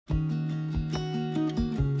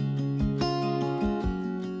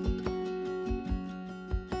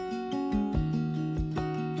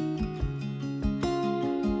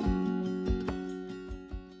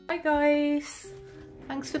guys,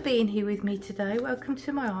 thanks for being here with me today. Welcome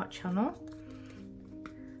to my art channel.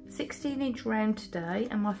 16-inch round today,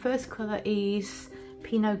 and my first colour is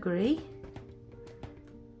Pinot Gris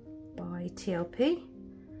by TLP.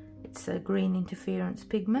 It's a green interference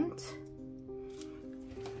pigment.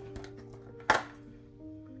 I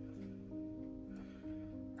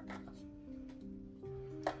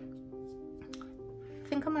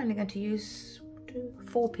think I'm only going to use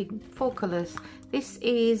four colours. This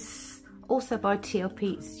is also by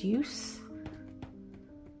TLP Zeus.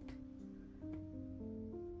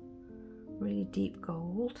 Really deep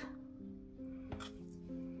gold.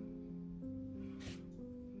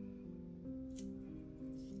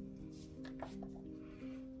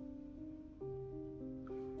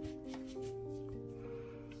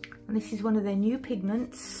 And this is one of their new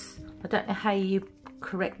pigments. I don't know how you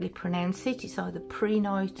correctly pronounce it. It's either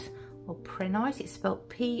Prehnite or Prehnite. It's spelled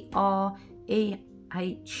P-R-E-H-N-I-T-E,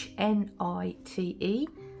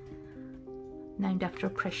 named after a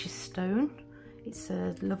precious stone. It's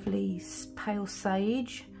a lovely pale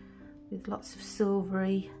sage with lots of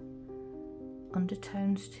silvery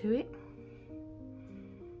undertones to it.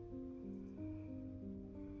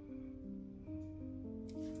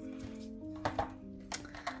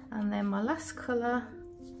 And then my last colour,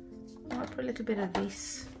 I might put a little bit of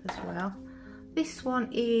this as well. This one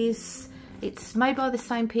is, it's made by the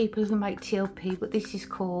same people who make TLP, but this is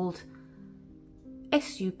called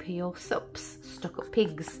SUP or SUPs, Stuck Up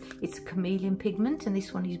Pigs. It's a chameleon pigment, and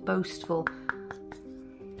this one is boastful.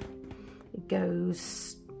 It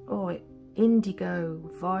goes, oh, indigo,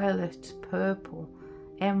 violet, purple,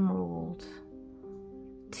 emerald,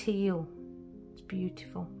 teal. It's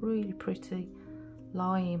beautiful, really pretty.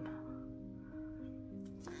 Lime.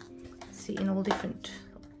 See, in all different,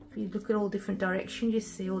 if you look at all different directions, you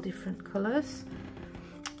see all different colours.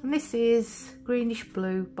 And this is Greenish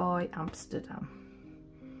Blue by Amsterdam.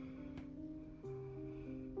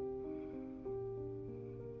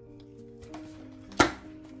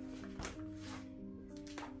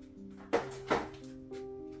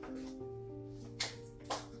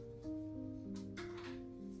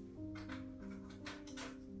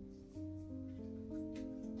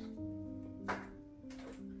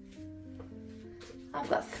 I've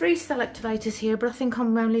got 3 cell activators here, but I think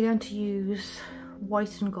I'm only going to use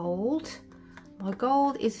white and gold. My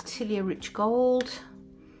gold is Atelier Rich Gold.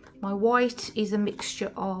 My white is a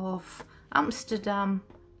mixture of Amsterdam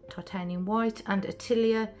Titanium White and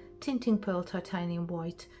Atelier Tinting Pearl Titanium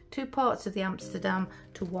White. 2 parts of the Amsterdam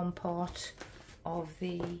to 1 part of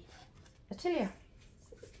the Atelier.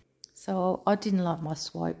 So I didn't like my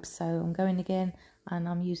swipe, so I'm going again, and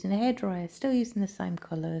I'm using a hairdryer, still using the same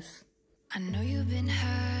colours. I know you've been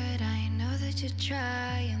hurt, I know that you're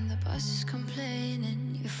trying. The boss is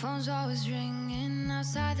complaining, your phone's always ringing.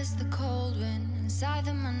 Outside there's the cold wind, inside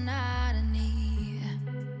the monotony.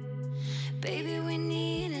 Baby, we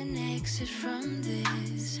need an exit from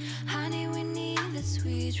this. Honey, we need that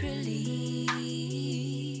sweet release.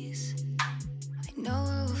 I know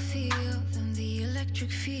it will feel them, the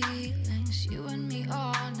electric feelings. You and me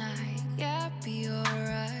all night, yeah, be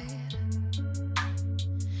alright.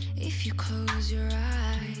 If you close your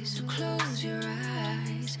eyes, so close your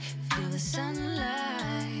eyes, feel the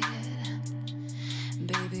sunlight,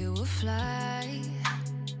 baby, we'll fly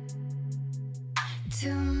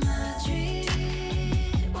to Madrid.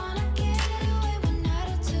 Wanna get away 1 night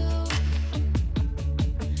or 2.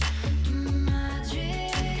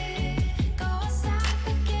 Madrid, go outside,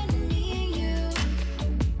 forget me and you.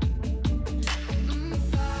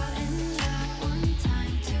 Fall in love 1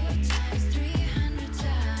 time, 2 times, 300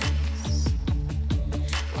 times.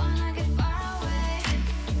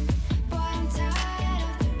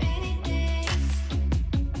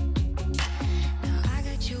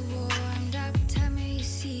 Warmed up, tell me you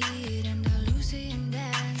see it, and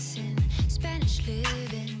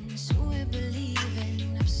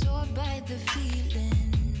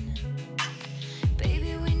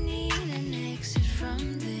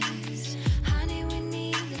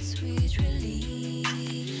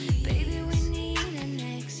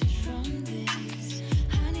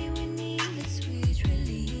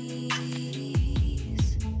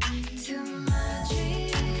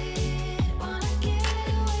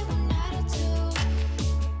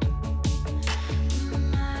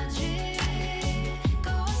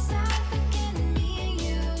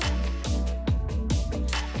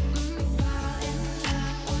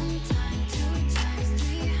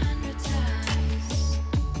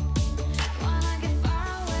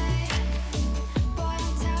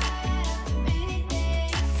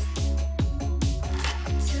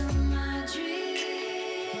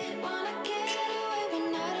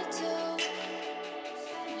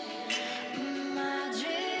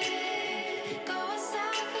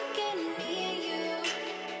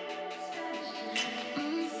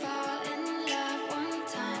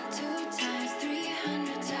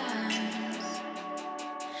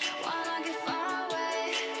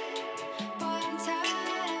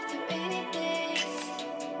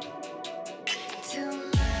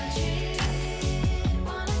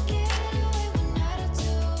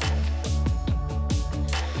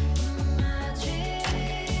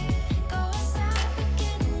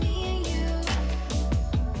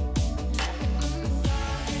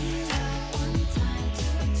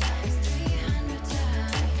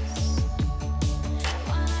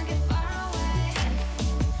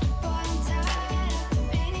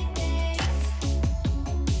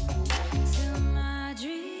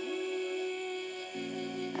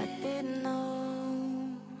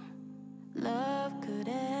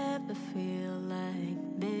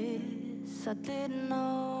I didn't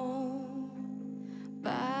know.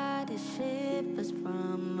 Body shivers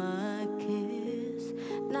from a kiss.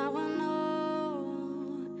 Now I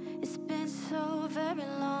know it's been so very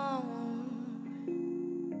long.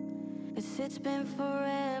 'Cause it's been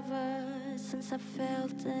forever since I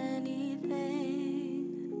felt anything.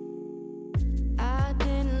 I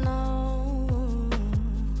didn't know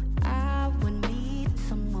I would meet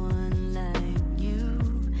someone like you.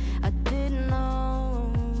 I didn't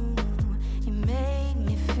know you made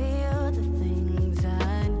me feel the things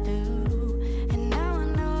I do. And now I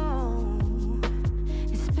know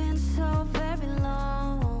it's been so very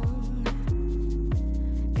long.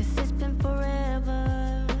 'Cause it's been forever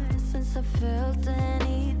since I felt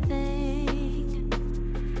anything.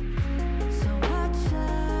 So watch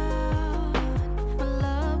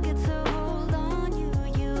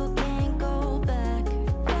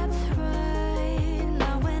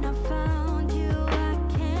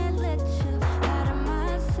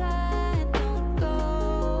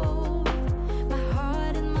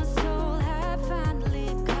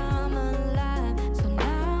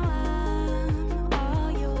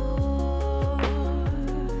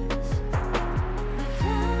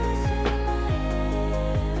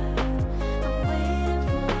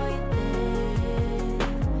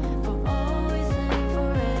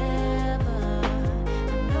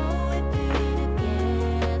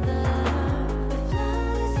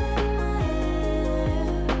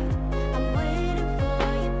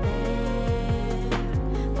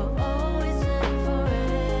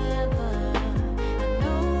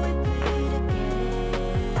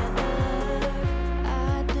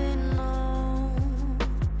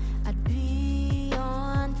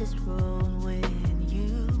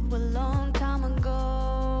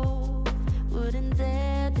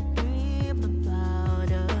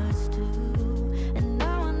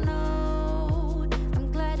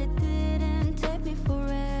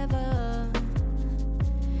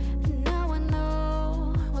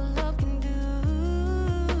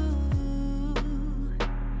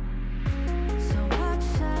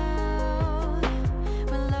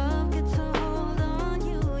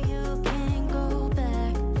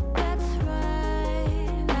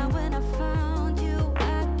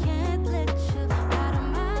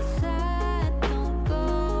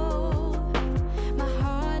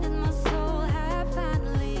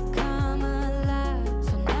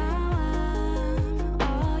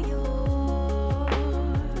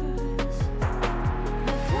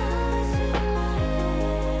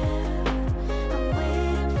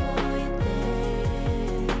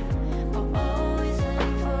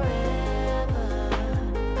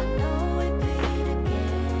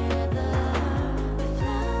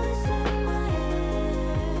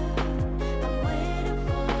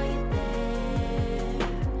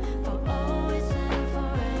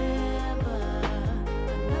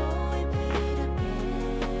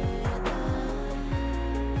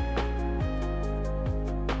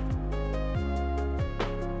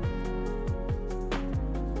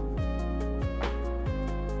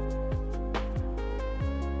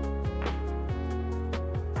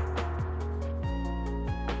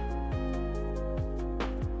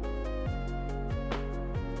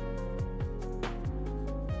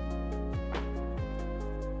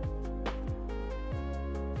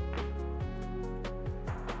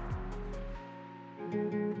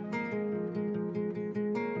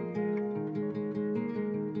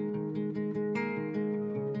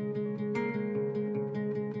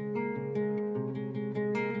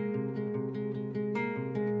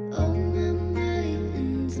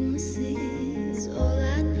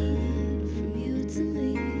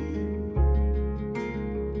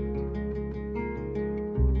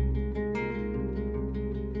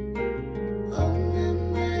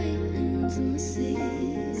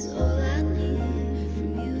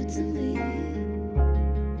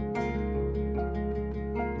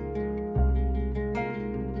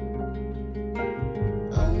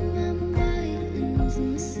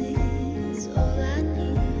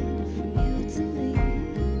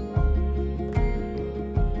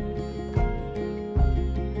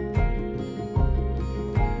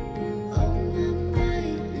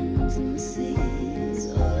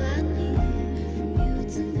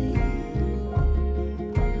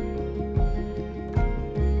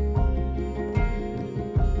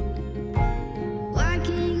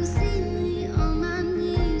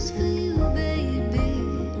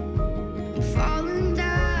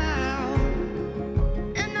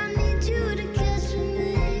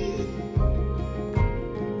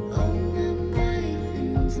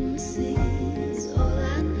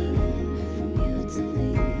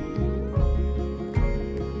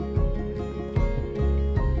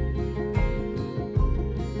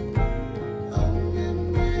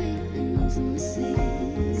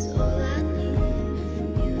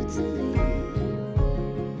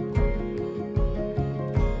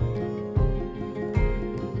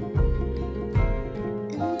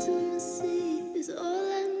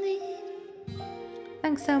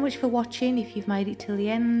Thanks so much for watching. If you've made it till the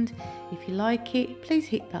end, if you like it, please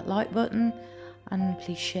hit that like button and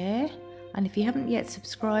please share. And if you haven't yet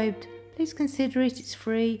subscribed, please consider it. It's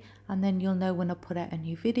free, and then you'll know when I put out a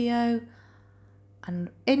new video. And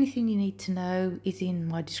anything you need to know is in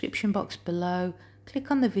my description box below.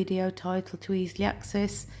 Click on the video title to easily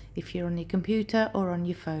access if you're on your computer or on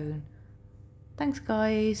your phone. Thanks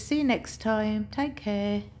guys, see you next time, take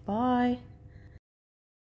care, bye.